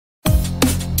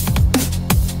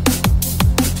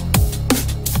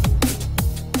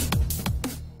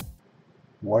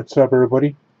What's up,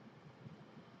 everybody?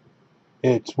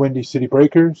 It's Windy City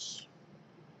Breakers,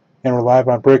 and we're live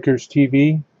on Breakers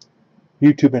TV,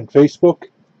 YouTube, and Facebook.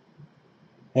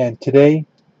 And today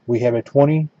we have a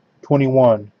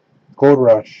 2021 Gold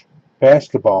Rush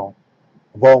Basketball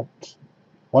Vault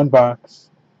 1 box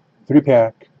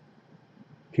 3-pack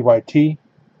PYT.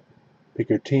 Pick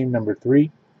your team number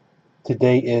 3.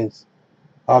 Today is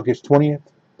August 20th,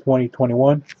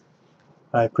 2021.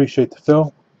 I appreciate the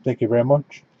fill. Thank you very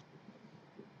much.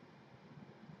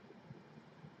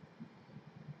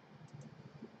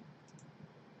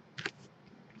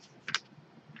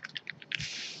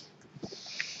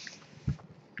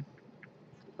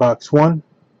 Box 1.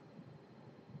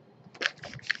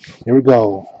 Here we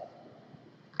go.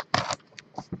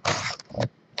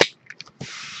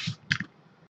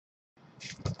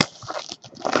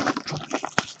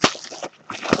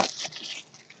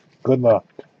 Good luck.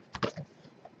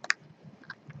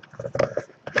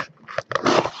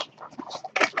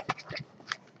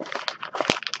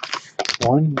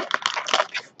 One,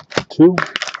 2,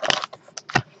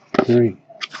 3.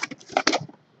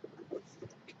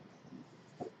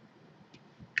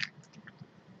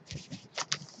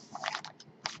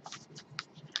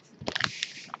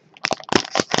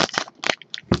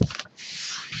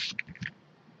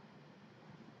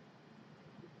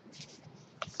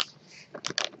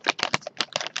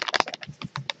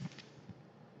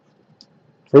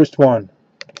 First one.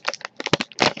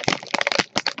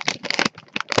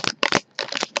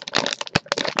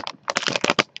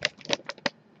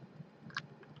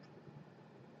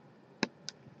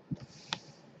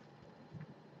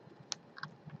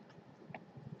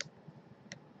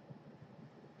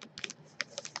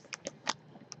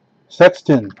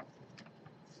 Sexton.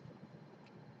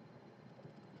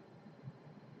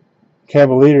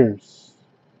 Cavaliers.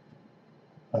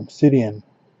 Obsidian.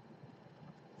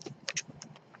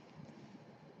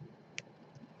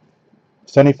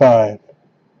 75.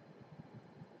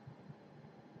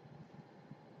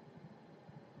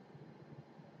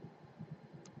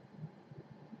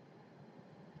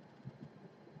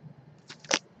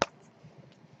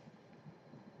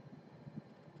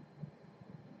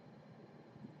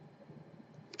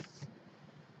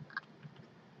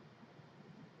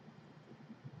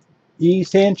 E.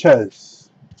 Sanchez.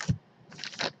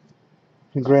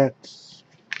 Congrats.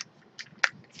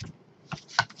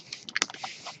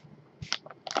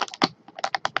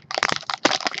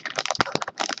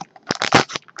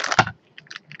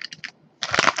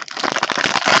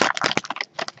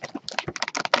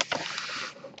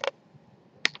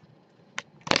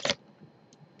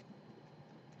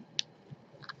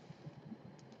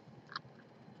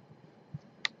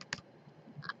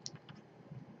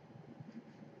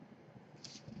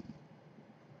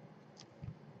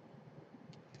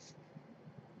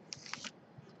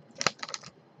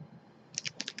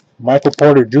 Michael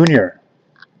Porter Jr.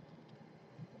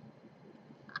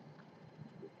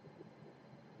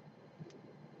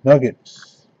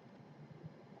 Nuggets.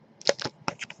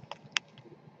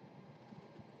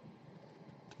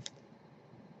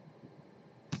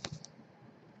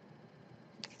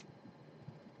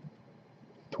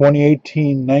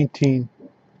 (2018-19)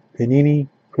 Panini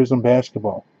Prism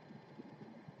Basketball.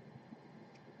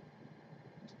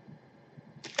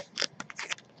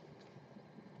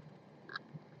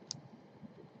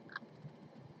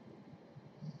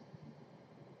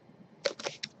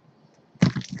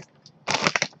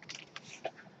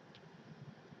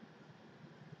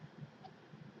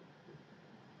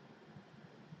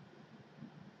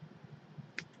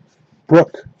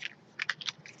 Brooke.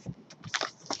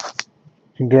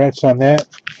 Congrats on that.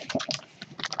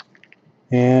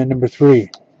 And number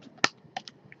 3.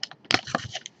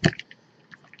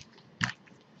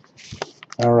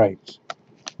 All right.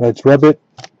 Let's rub it.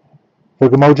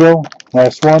 Bergamojo.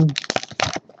 Last one.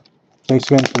 Thanks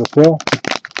again for the fill.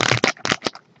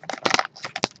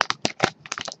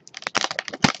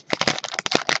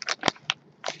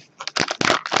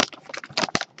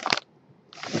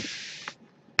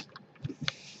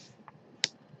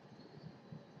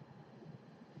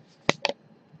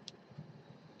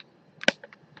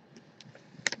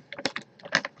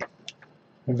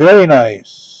 Very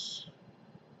nice.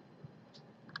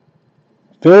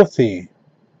 Filthy.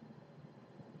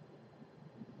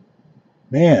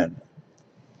 Man.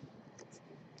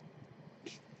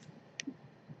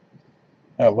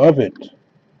 I love it.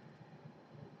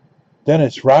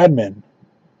 Dennis Rodman.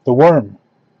 The Worm.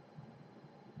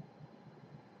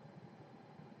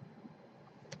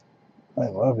 I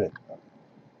love it.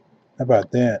 How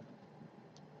about that?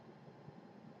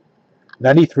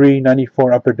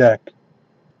 93-94 Upper Deck.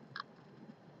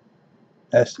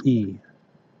 SE.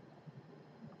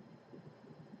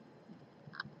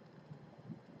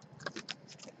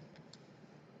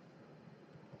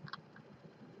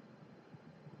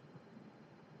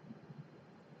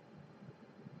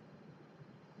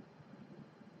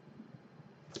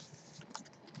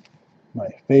 my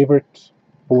favorite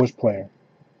Bulls player.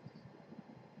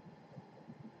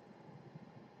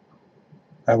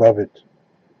 I love it.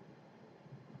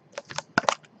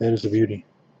 That is a beauty.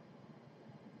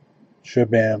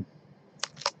 Shabam.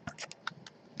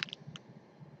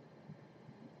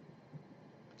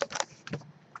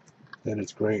 That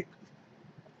is great.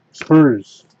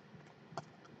 Spurs.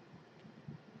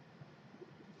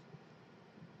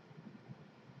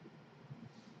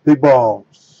 Big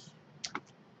balls.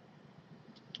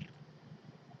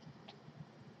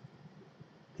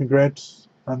 Congrats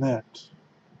on that.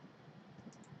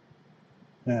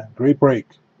 Yeah, great break.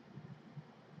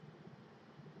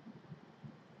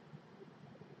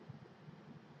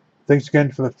 Thanks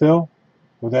again for the fill.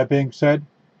 With that being said,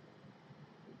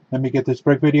 let me get this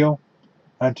break video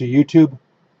onto YouTube.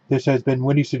 This has been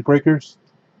Windy City Breakers,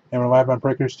 and we're live on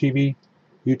Breakers TV,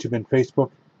 YouTube, and Facebook.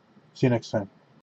 See you next time.